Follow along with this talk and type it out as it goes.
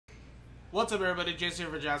What's up, everybody? Jason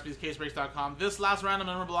here for JaspysCaseBreaks.com. This last random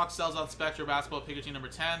number block sells out Spectra basketball picker team number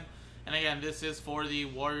 10. And again, this is for the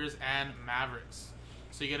Warriors and Mavericks.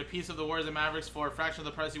 So you get a piece of the Warriors and Mavericks for a fraction of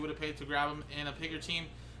the price you would have paid to grab them in a picker team.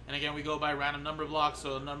 And again, we go by random number blocks,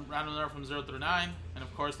 so random number from 0 through 9. And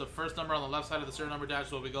of course, the first number on the left side of the serial number dash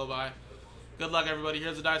is what we go by. Good luck, everybody.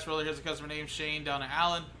 Here's the dice roller. Here's the customer name, Shane, down to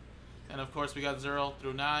Allen. And of course, we got 0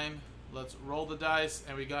 through 9. Let's roll the dice,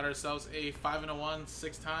 and we got ourselves a 5 and a 1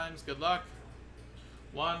 6 times. Good luck.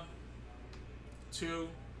 1, 2,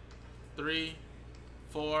 3,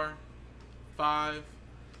 4, 5,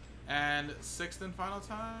 and 6th and final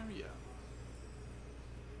time. Yeah.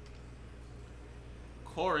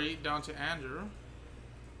 Corey down to Andrew.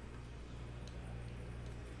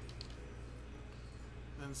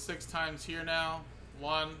 Then 6 times here now.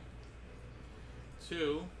 1,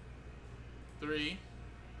 2, 3,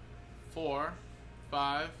 4,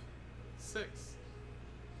 5, 6.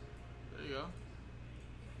 There you go.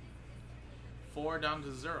 4 down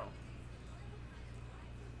to 0.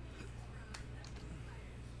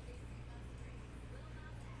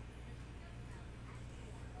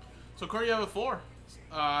 So Corey, you have a 4.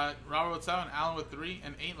 Robert with 7, Alan with 3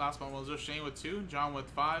 and 8. Last one was Shane with 2, John with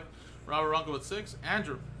 5, Robert Runkel with 6,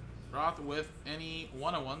 Andrew Roth with any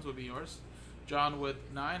 101s would be yours. John with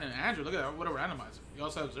 9, and Andrew, look at that, what a randomizer. You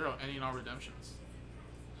also have 0, any and all redemptions.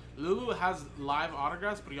 Lulu has live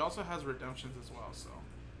autographs, but he also has redemptions as well, so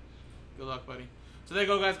good luck, buddy. So there you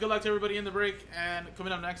go, guys. Good luck to everybody in the break, and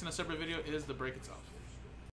coming up next in a separate video is the break itself.